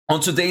On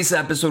today's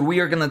episode,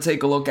 we are going to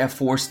take a look at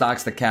 4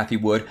 stocks that Cathie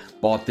Wood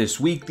bought this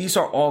week. These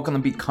are all going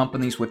to be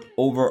companies with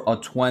over a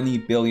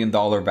 $20 billion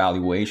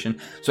valuation.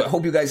 So I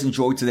hope you guys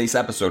enjoyed today's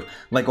episode.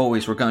 Like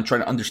always, we're going to try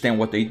to understand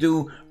what they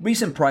do,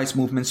 recent price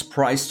movements,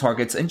 price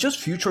targets, and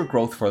just future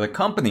growth for the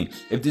company.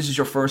 If this is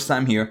your first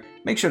time here,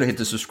 make sure to hit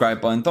the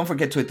subscribe button. Don't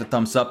forget to hit the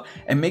thumbs up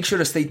and make sure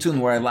to stay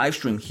tuned where I live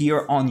stream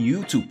here on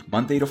YouTube,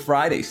 Monday to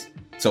Fridays.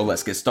 So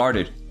let's get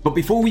started. But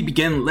before we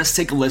begin, let's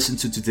take a listen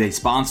to today's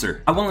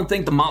sponsor. I want to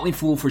thank The Motley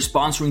Fool for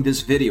sponsoring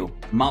this video.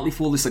 The Motley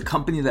Fool is a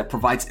company that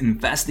provides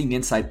investing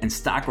insight and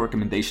stock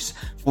recommendations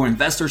for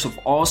investors of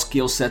all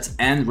skill sets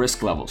and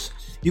risk levels.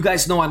 You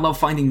guys know I love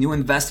finding new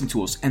investing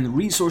tools and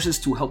resources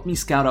to help me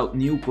scout out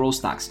new growth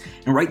stocks.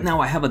 And right now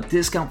I have a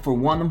discount for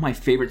one of my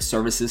favorite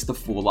services The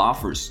Fool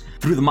offers.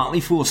 Through The Motley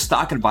Fool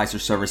Stock Advisor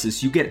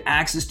services, you get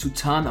access to a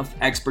ton of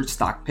expert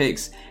stock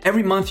picks.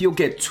 Every month you'll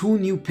get 2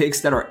 new picks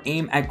that are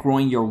aimed at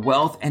growing your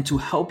wealth and to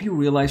help you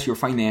realize your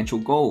financial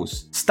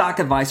goals. Stock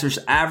Advisor's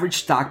average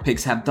stock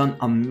picks have done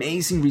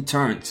amazing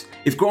returns.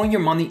 If growing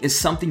your money is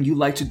something you'd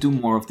like to do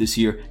more of this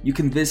year, you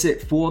can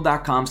visit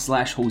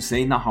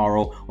fool.com/Jose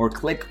Najarro or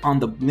click on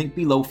the link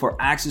below for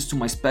access to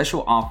my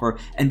special offer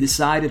and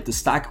decide if the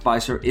Stock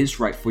Advisor is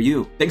right for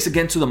you. Thanks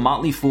again to The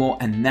Motley Fool,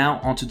 and now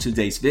onto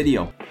today's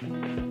video.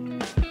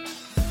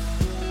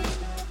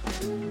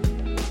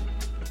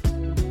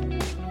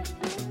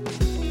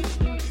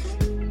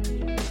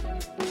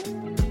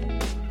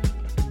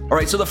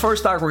 Alright, so the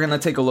first stock we're going to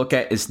take a look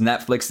at is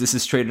Netflix. This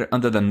is traded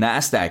under the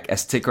NASDAQ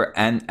as ticker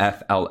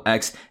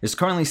NFLX. It's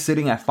currently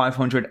sitting at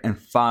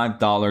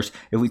 $505.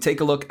 If we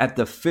take a look at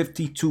the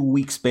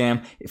 52-week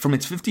span, from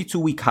its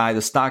 52-week high,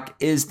 the stock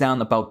is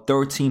down about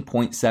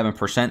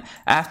 13.7%.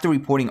 After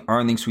reporting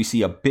earnings, we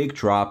see a big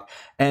drop,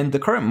 and the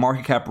current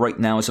market cap right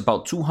now is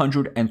about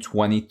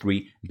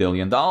 $223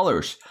 billion.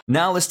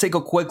 Now let's take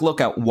a quick look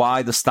at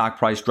why the stock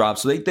price dropped.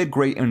 So they did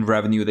great in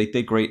revenue, they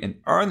did great in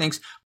earnings,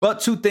 but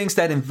 2 things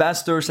that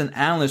investors and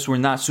analysts were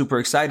not super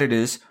excited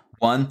is,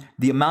 1,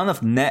 the amount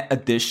of net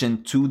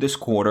addition to this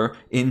quarter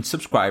in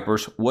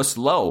subscribers was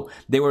low.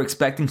 They were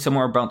expecting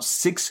somewhere about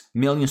 6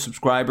 million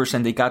subscribers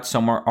and they got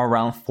somewhere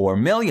around 4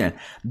 million.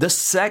 The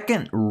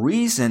second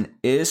reason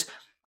is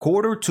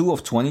quarter 2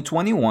 of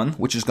 2021,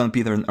 which is going to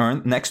be their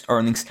next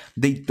earnings,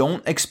 they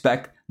don't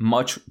expect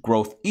much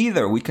growth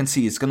either. We can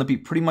see it's going to be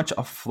pretty much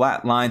a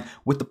flat line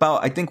with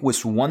about, I think,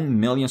 was 1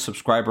 million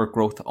subscriber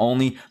growth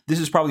only. This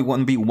is probably going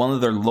to be one of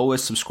their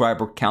lowest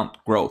subscriber count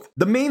growth.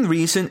 The main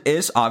reason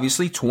is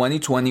obviously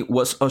 2020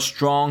 was a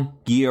strong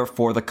year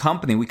for the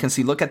company. We can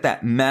see, look at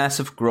that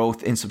massive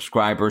growth in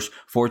subscribers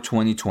for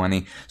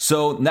 2020.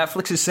 So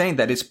Netflix is saying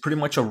that it's pretty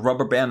much a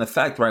rubber band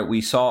effect, right?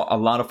 We saw a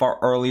lot of our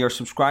earlier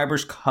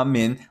subscribers come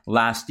in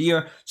last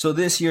year. So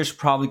this year's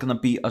probably going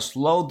to be a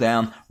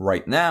slowdown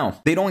right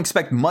now. They don't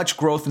expect much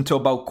growth until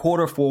about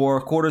quarter 4,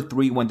 quarter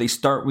 3, when they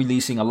start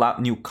releasing a lot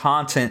of new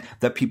content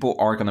that people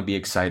are going to be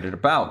excited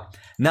about.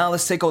 Now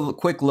let's take a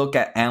quick look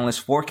at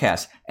analyst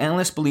forecasts.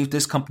 Analysts believe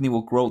this company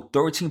will grow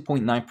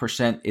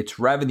 13.9% its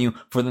revenue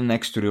for the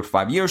next 3 to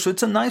 5 years. So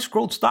it's a nice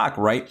growth stock,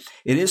 right?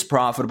 It is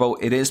profitable.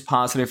 It is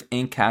positive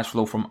in cash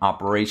flow from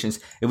operations.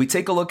 If we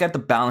take a look at the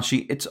balance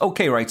sheet, it's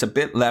okay, right? It's a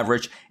bit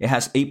leveraged. It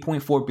has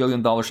 $8.4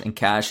 billion in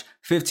cash,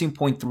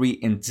 15.3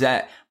 in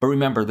debt. But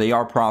remember, they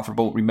are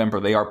profitable. Remember,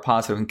 they are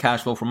positive in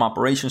cash flow from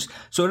operations.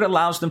 So it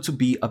allows them to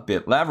be a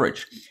bit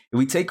leveraged. If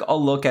we take a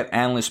look at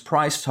analyst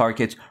price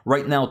targets,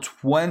 right now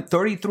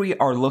 33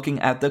 are looking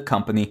at the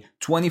company,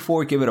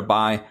 24 give it a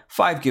buy,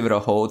 5 give it a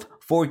hold,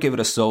 4 give it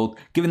a sold,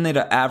 giving it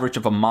an average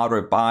of a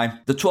moderate buy.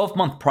 The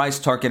 12-month price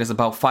target is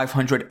about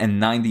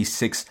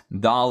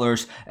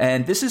 $596,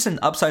 and this is an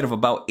upside of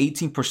about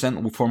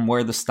 18% from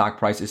where the stock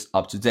price is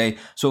up today.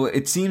 So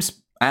it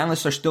seems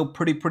analysts are still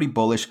pretty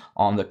bullish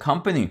on the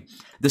company.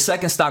 The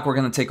second stock we're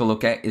going to take a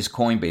look at is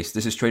Coinbase.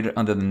 This is traded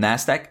under the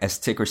NASDAQ as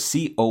ticker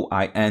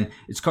COIN.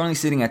 It's currently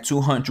sitting at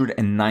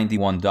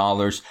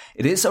 $291.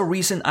 It is a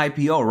recent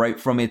IPO, right?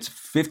 From its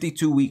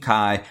 52-week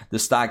high, the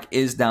stock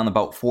is down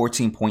about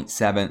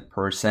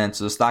 14.7%.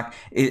 So the stock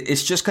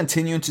is just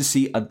continuing to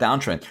see a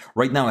downtrend.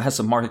 Right now, it has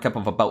a market cap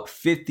of about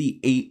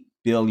 $58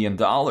 billion.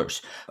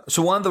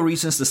 So one of the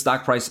reasons the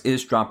stock price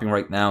is dropping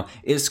right now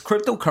is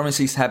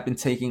cryptocurrencies have been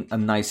taking a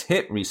nice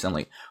hit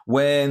recently.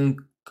 When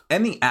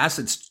any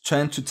assets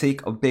tend to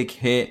take a big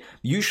hit,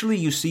 usually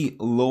you see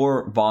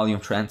lower volume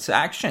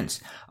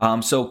transactions.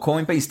 So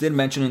Coinbase did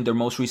mention in their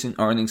most recent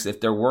earnings if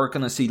there were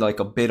going to see like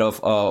a bit of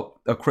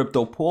a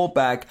crypto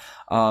pullback,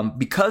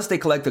 because they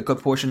collect a good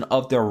portion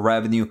of their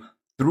revenue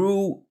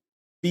through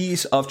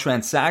fees of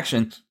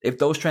transaction. If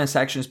those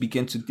transactions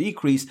begin to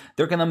decrease,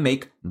 they're going to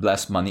make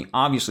less money,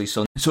 obviously.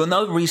 So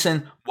another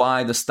reason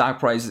why the stock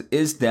price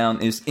is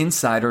down is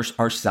insiders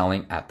are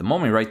selling at the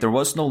moment, right? There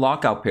was no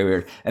lockout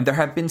period, and there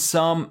have been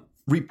some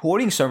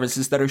reporting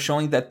services that are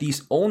showing that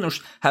these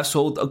owners have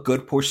sold a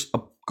good portion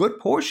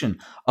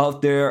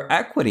of their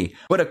equity.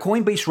 But a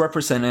Coinbase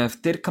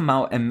representative did come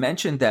out and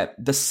mention that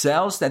the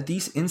sales that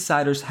these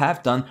insiders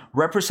have done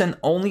represent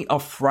only a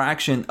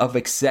fraction of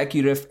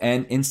executive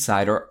and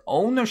insider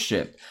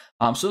ownership.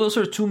 So those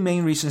are two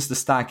main reasons the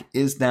stock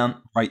is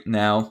down right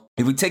now.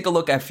 If we take a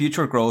look at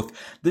future growth,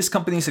 this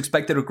company is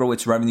expected to grow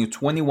its revenue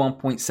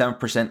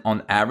 21.7%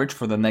 on average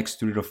for the next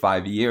 3 to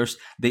 5 years.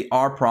 They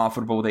are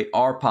profitable. They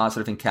are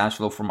positive in cash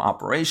flow from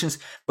operations.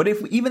 But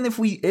even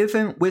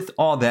with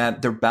all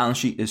that, their balance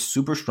sheet is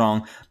super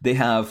strong. They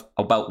have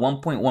about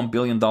 $1.1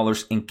 billion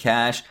in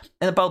cash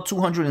and about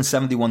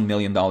 $271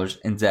 million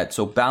in debt.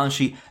 So balance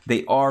sheet,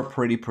 they are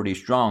pretty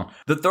strong.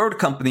 The third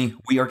company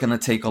we are going to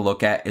take a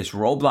look at is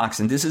Roblox.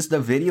 And this is the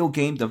video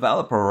game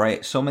developer,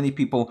 right? So many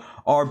people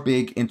are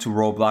big into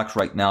Roblox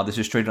right now. This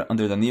is traded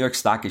under the New York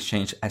Stock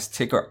Exchange as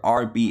ticker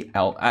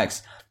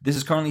RBLX. This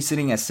is currently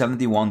sitting at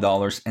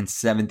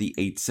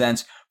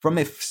 $71.78. From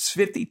a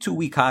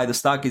 52-week high, the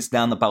stock is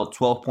down about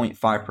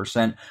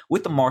 12.5%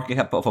 with the market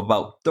cap of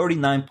about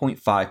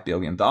 $39.5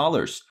 billion.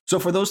 So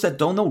for those that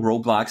don't know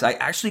Roblox, I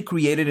actually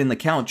created an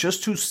account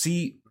just to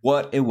see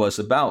what it was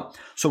about.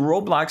 So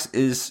Roblox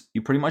is,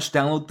 you pretty much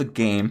download the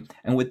game,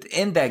 and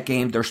within that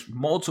game, there's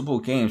multiple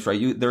games,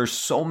 right? There's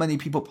so many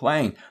people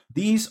playing.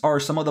 These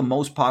are some of the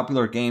most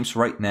popular games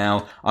right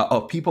now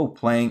of people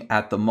playing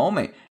at the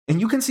moment.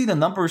 And you can see the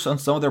numbers on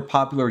some of their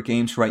popular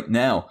games right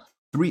now.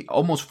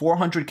 Almost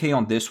 400K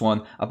on this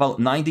one, about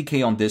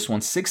 90K on this one,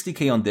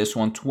 60K on this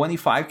one,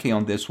 25K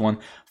on this one,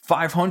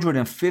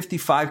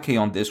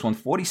 555K on this one,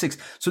 46.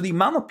 So the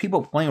amount of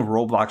people playing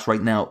Roblox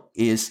right now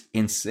is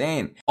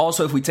insane.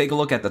 Also, if we take a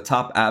look at the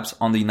top apps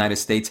on the United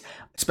States,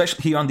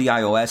 especially here on the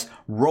iOS,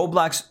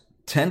 Roblox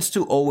tends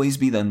to always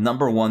be the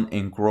number one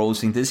in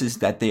grossing. This is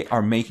that they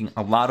are making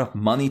a lot of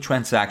money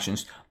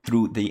transactions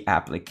through the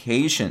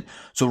application.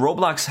 So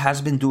Roblox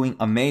has been doing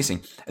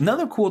amazing.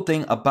 Another cool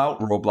thing about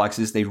Roblox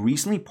is they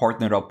recently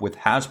partnered up with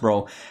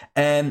Hasbro,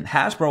 and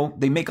Hasbro,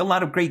 they make a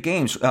lot of great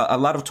games, a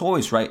lot of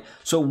toys, right?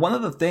 So one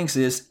of the things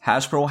is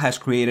Hasbro has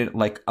created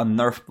like a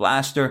Nerf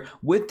blaster.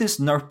 With this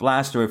Nerf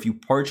blaster, if you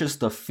purchase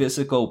the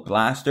physical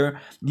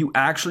blaster, you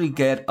actually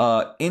get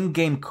a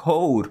in-game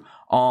code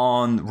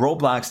on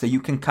Roblox that you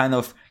can kind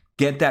of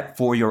get that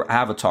for your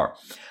avatar.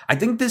 I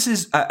think this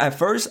is, at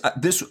first,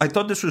 I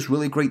thought this was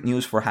really great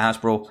news for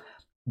Hasbro.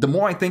 The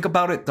more I think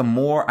about it, the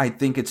more I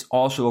think it's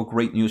also a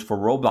great news for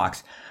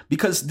Roblox,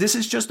 because this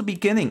is just the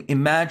beginning.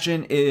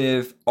 Imagine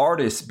if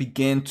artists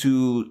begin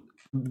to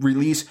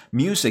release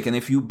music, and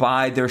if you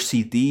buy their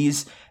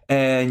CDs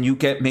and you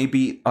get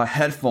maybe a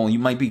headphone, you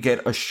might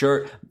get a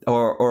shirt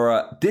or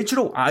a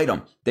digital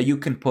item that you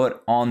can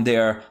put on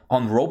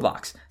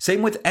Roblox.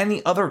 Same with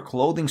any other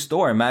clothing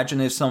store. Imagine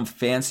if some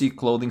fancy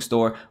clothing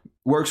store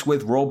works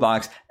with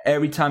Roblox.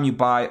 Every time you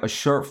buy a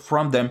shirt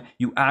from them,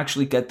 you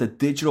actually get the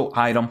digital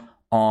item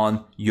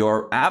on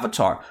your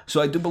avatar.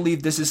 So I do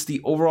believe this is the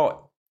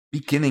overall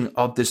beginning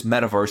of this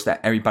metaverse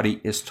that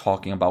everybody is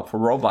talking about for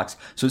Roblox.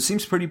 So it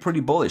seems pretty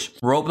bullish.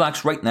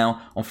 Roblox right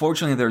now,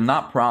 unfortunately, they're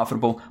not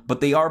profitable,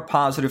 but they are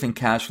positive in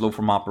cash flow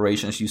from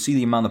operations. You see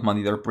the amount of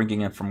money they're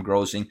bringing in from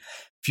grossing.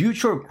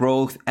 Future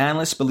growth,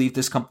 analysts believe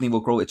this company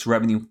will grow its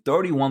revenue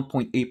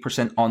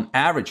 31.8% on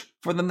average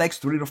for the next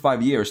 3 to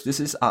 5 years. This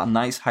is a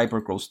nice hyper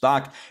growth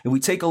stock. If we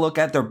take a look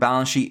at their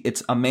balance sheet,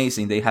 it's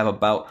amazing. They have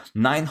about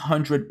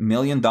 $900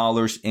 million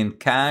in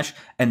cash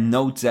and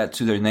no debt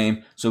to their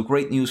name. So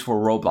great news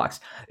for Roblox.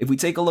 If we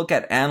take a look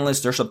at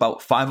analysts, there's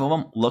about 5 of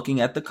them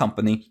looking at the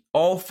company.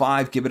 All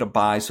 5 give it a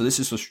buy, so this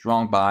is a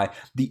strong buy.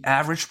 The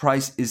average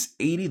price is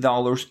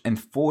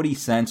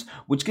 $80.40,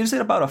 which gives it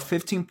about a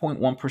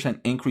 15.1%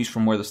 increase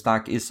from where the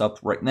stock is up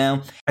right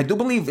now. I do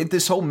believe if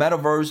this whole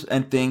metaverse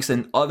and things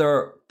and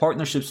other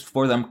partnerships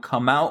for them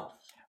come out,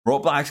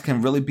 Roblox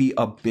can really be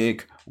a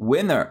big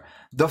winner.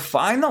 The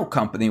final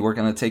company we're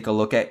going to take a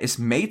look at is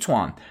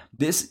Meituan.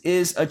 This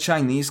is a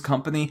Chinese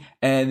company,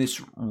 and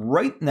it's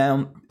right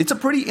now, it's a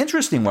pretty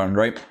interesting one,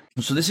 right?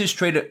 So this is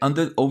traded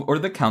over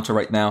the counter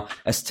right now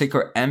as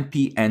ticker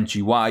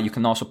MPNGY. You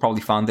can also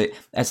probably find it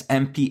as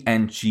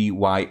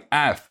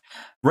MPNGYF.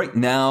 Right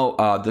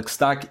now, the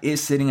stock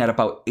is sitting at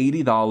about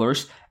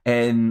 $80.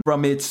 And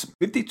from its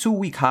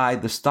 52-week high,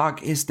 the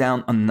stock is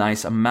down a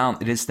nice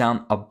amount. It is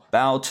down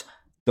about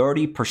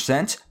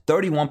 30%,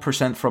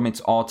 31% from its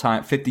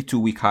all-time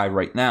 52-week high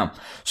right now.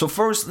 So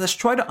first, let's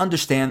try to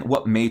understand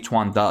what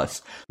Meituan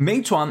does.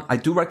 Meituan, I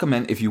do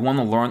recommend if you want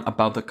to learn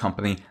about the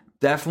company,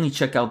 definitely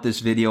check out this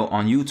video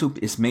on YouTube.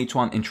 It's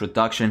Meituan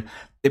Introduction.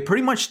 It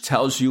pretty much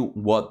tells you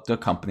what the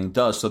company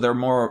does. So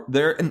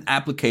they're an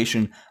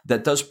application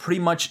that does pretty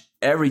much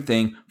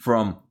everything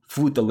from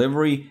food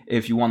delivery,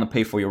 if you want to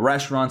pay for your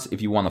restaurants, if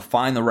you want to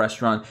find a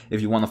restaurant,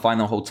 if you want to find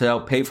a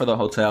hotel, pay for the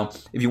hotel,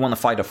 if you want to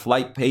find a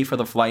flight, pay for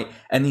the flight,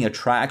 any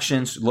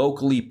attractions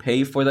locally,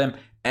 pay for them,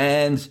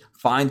 and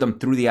find them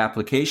through the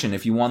application.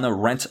 If you want to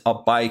rent a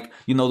bike,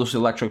 those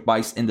electric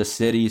bikes in the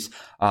cities.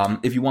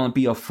 If you want to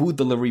be a food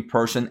delivery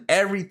person,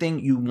 everything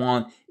you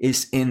want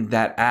is in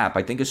that app.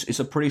 I think it's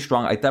a pretty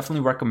strong. I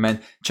definitely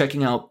recommend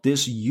checking out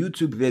this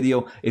YouTube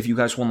video if you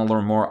guys want to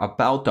learn more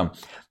about them.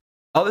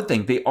 Other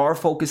thing, they are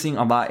focusing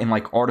a lot in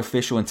like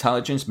artificial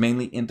intelligence,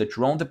 mainly in the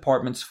drone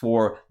departments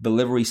for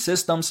delivery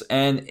systems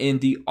and in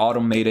the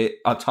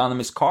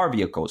autonomous car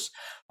vehicles.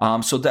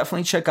 So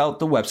definitely check out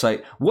the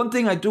website. One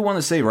thing I do want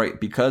to say, right,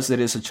 because it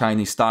is a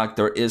Chinese stock,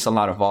 there is a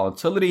lot of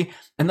volatility.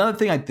 Another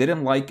thing I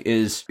didn't like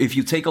is if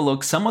you take a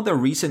look, some of the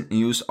recent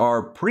news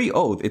are pretty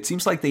old. It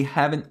seems like they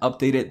haven't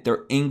updated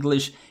their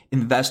English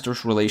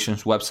investors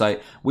relations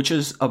website, which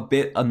is a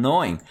bit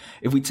annoying.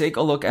 If we take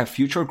a look at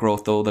future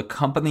growth though, the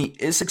company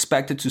is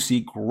expected to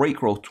see great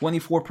growth,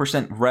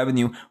 24%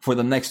 revenue for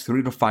the next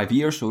 3 to 5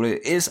 years. So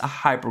it is a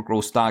hyper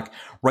growth stock.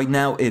 Right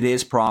now it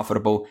is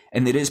profitable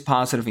and it is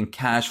positive in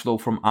cash flow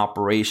from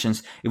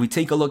operations. If we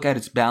take a look at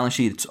its balance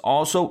sheet, it's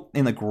also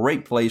in a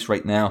great place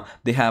right now.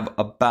 They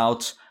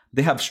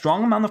have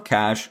strong amount of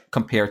cash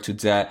compared to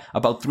debt,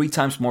 about 3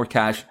 times more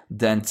cash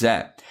than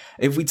debt.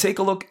 If we take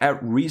a look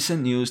at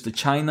recent news, the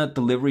China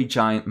delivery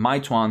giant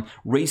Meituan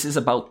raises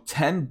about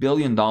 $10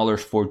 billion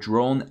for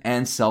drone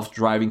and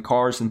self-driving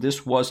cars, and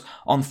this was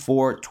on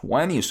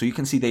 4/20. So you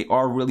can see they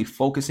are really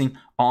focusing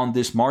on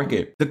this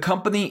market. The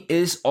company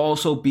is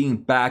also being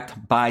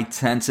backed by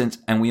Tencent,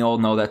 and we all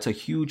know that's a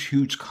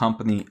huge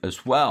company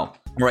as well.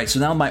 All right, so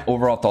now my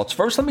overall thoughts.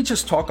 First, let me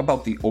just talk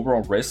about the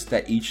overall risk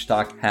that each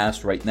stock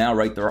has right now,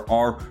 right? There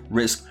are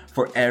risks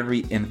for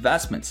every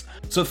investment.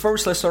 So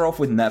first, let's start off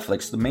with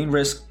Netflix. The main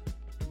risk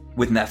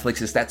with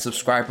Netflix is that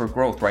subscriber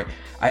growth, right?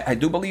 I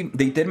do believe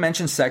they did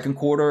mention second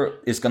quarter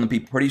is going to be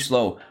pretty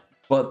slow,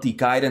 but the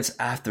guidance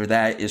after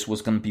that is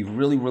what's going to be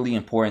really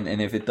important.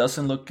 And if it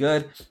doesn't look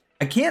good,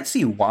 I can't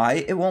see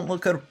why it won't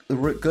look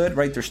good,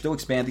 right? They're still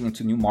expanding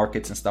into new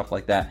markets and stuff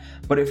like that.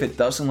 But if it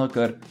doesn't look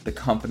good, the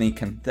company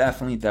can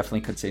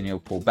definitely continue to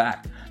pull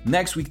back.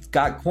 Next, we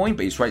got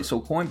Coinbase, right? So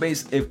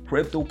Coinbase, if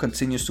crypto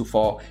continues to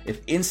fall,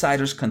 if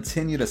insiders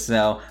continue to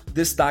sell,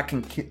 this stock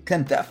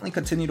can definitely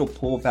continue to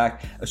pull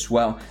back as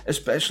well,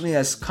 especially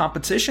as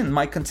competition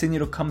might continue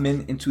to come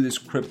into this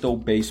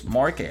crypto-based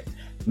market.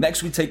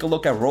 Next, we take a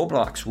look at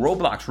Roblox.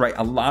 Roblox, right?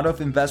 A lot of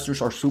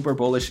investors are super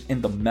bullish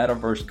in the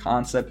metaverse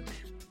concept.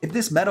 If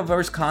this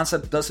metaverse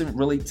concept doesn't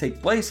really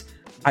take place,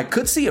 I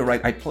could see it, right?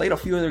 I played a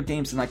few other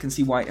games and I can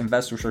see why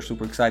investors are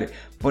super excited.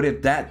 But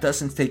if that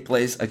doesn't take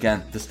place,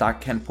 again, the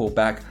stock can pull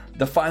back.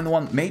 The final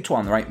one,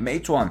 Meituan, right?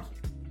 Meituan,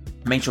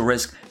 major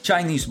risk,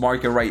 Chinese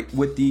market, right?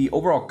 With the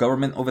overall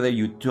government over there,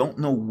 you don't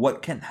know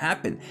what can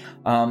happen.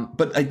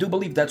 But I do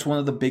believe that's one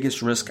of the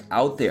biggest risks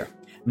out there.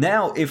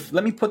 Now,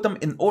 let me put them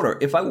in order.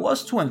 If I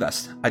was to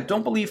invest, I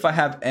don't believe I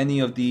have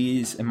any of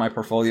these in my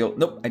portfolio.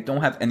 Nope, I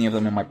don't have any of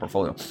them in my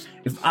portfolio.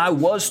 If I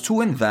was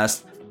to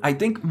invest, I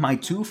think my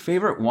 2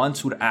 favorite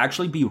ones would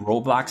actually be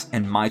Roblox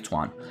and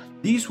Meituan.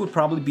 These would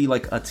probably be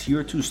like a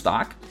tier 2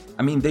 stock.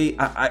 I mean,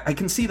 I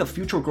can see the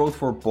future growth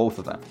for both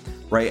of them,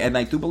 right? And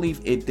I do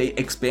believe if they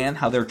expand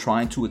how they're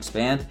trying to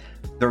expand,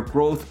 their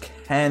growth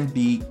can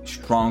be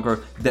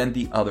stronger than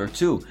the other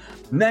 2.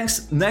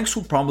 Next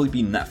would probably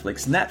be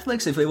Netflix.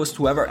 Netflix, if it was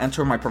to ever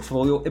enter my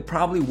portfolio, it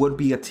probably would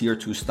be a tier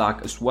 2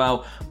 stock as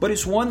well, but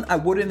it's one I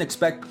wouldn't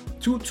expect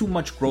too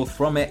much growth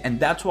from it, and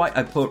that's why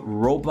I put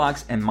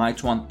Roblox and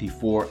Meituan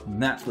before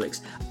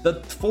Netflix.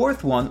 The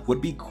fourth one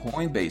would be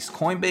Coinbase.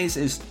 Coinbase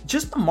is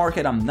just a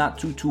market I'm not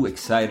too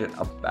excited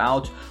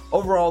about.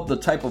 Overall, the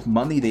type of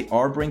money they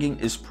are bringing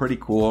is pretty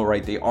cool,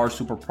 right? They are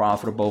super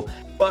profitable,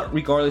 but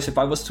regardless, if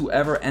I was to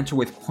ever enter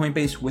with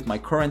Coinbase with my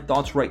current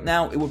thoughts right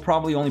now, it would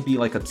probably only be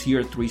like a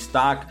tier 3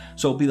 stock,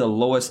 so it'll be the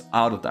lowest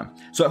out of them.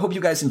 So I hope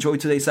you guys enjoyed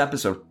today's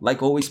episode.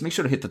 Like always, make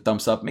sure to hit the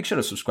thumbs up, make sure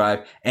to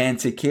subscribe, and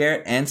take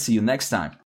care, and see you next time.